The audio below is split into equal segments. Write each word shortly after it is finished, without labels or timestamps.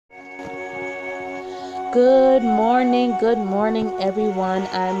Good morning, everyone.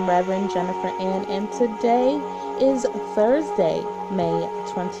 I'm Reverend Jennifer Ann, and today is Thursday, May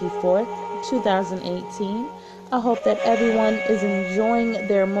 24th, 2018. I hope that everyone is enjoying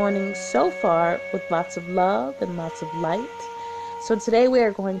their morning so far with lots of love and lots of light. So today we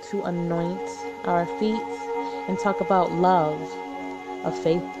are going to anoint our feet and talk about love, a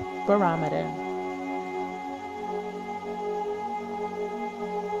faith barometer.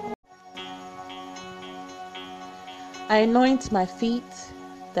 I anoint my feet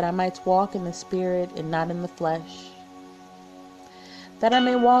that I might walk in the Spirit and not in the flesh, that I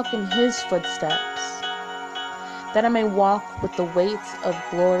may walk in His footsteps, that I may walk with the weight of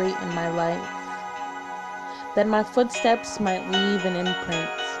glory in my life, that my footsteps might leave an imprint,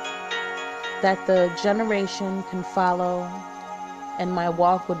 that the generation can follow, and my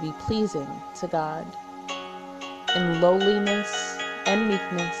walk would be pleasing to God in lowliness and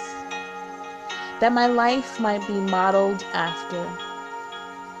meekness, that my life might be modeled after,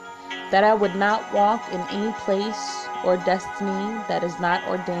 that I would not walk in any place or destiny that is not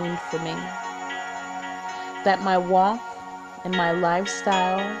ordained for me, that my walk and my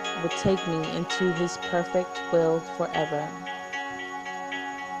lifestyle would take me into His perfect will forever.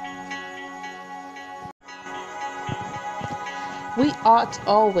 We ought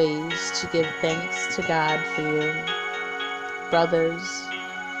always to give thanks to God for you, brothers,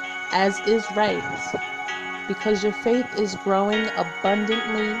 as is right, because your faith is growing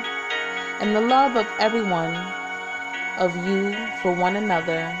abundantly, and the love of everyone of you for one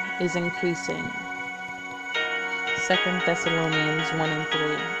another is increasing. 2 Thessalonians 1 and 3.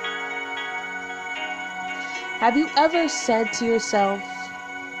 Have you ever said to yourself,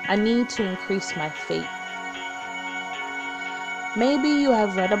 I need to increase my faith? Maybe you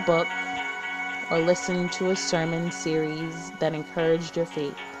have read a book or listened to a sermon series that encouraged your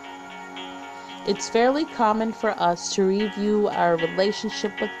faith. It's fairly common for us to review our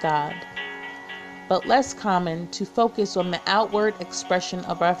relationship with God, but less common to focus on the outward expression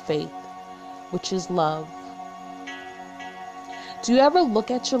of our faith, which is love. Do you ever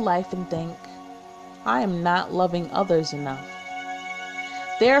look at your life and think, I am not loving others enough.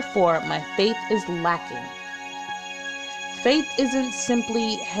 Therefore, my faith is lacking. Faith isn't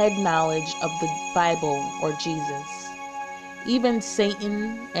simply head knowledge of the Bible or Jesus. Even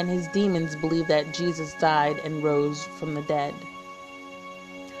Satan and his demons believe that Jesus died and rose from the dead.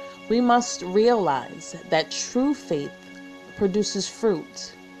 We must realize that true faith produces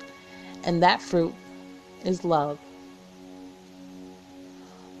fruit, and that fruit is love.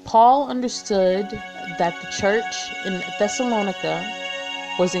 Paul understood that the church in Thessalonica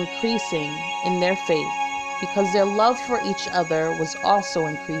was increasing in their faith because their love for each other was also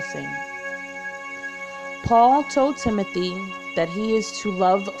increasing. Paul told Timothy that he is to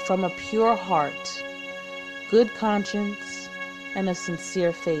love from a pure heart, good conscience, and a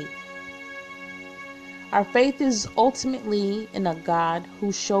sincere faith. Our faith is ultimately in a God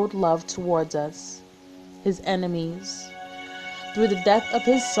who showed love towards us, His enemies, through the death of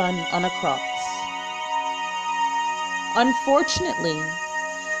His Son on a cross. Unfortunately,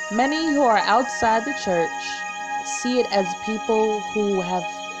 many who are outside the church see it as people who have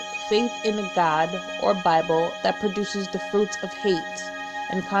faith in a God or Bible that produces the fruits of hate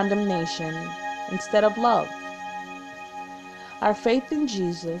and condemnation instead of love. Our faith in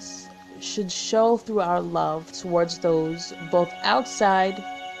Jesus should show through our love towards those both outside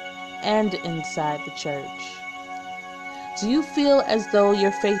and inside the church. Do you feel as though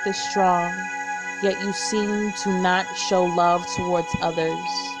your faith is strong, yet you seem to not show love towards others?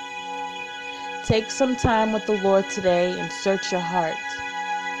 Take some time with the Lord today and search your heart.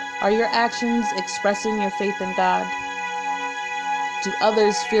 Are your actions expressing your faith in God? Do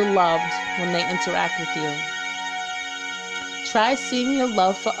others feel loved when they interact with you? Try seeing your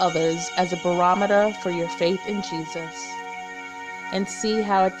love for others as a barometer for your faith in Jesus, and see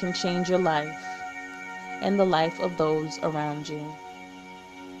how it can change your life and the life of those around you.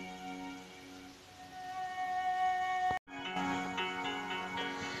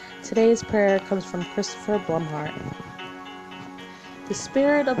 Today's prayer comes from Christopher Blumhart. The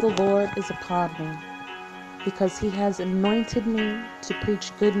Spirit of the Lord is upon me, because He has anointed me to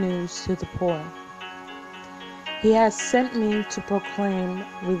preach good news to the poor. He has sent me to proclaim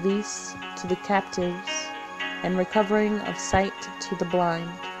release to the captives and recovering of sight to the blind,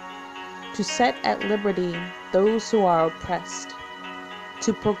 to set at liberty those who are oppressed,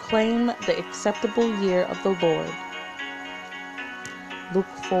 to proclaim the acceptable year of the Lord. Luke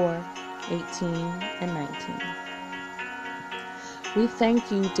 4:18 and 19. We thank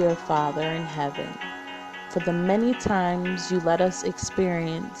you, dear Father in heaven, for the many times you let us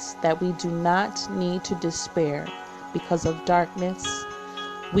experience that we do not need to despair because of darkness,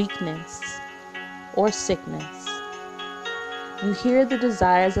 weakness, or sickness. You hear the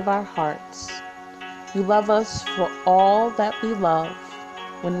desires of our hearts. You love us for all that we love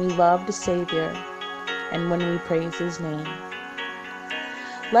when we love the Savior and when we praise His name.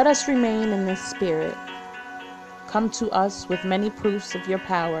 Let us remain in this spirit. Come to us with many proofs of your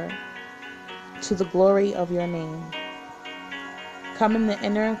power, to the glory of your name. Come in the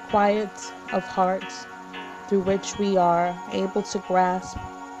inner quiet of heart through which we are able to grasp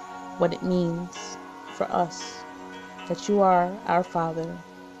what it means for us that you are our Father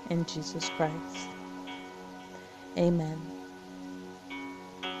in Jesus Christ. Amen.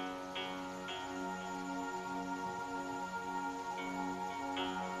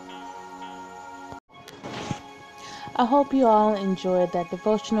 I hope you all enjoyed that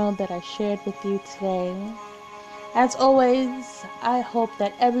devotional that I shared with you today. As always, I hope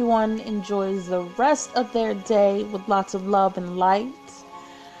that everyone enjoys the rest of their day with lots of love and light.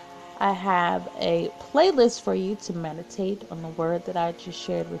 I have a playlist for you to meditate on the word that I just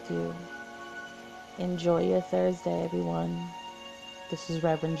shared with you. Enjoy your Thursday, everyone. This is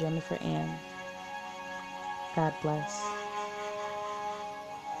Reverend Jennifer Ann. God bless.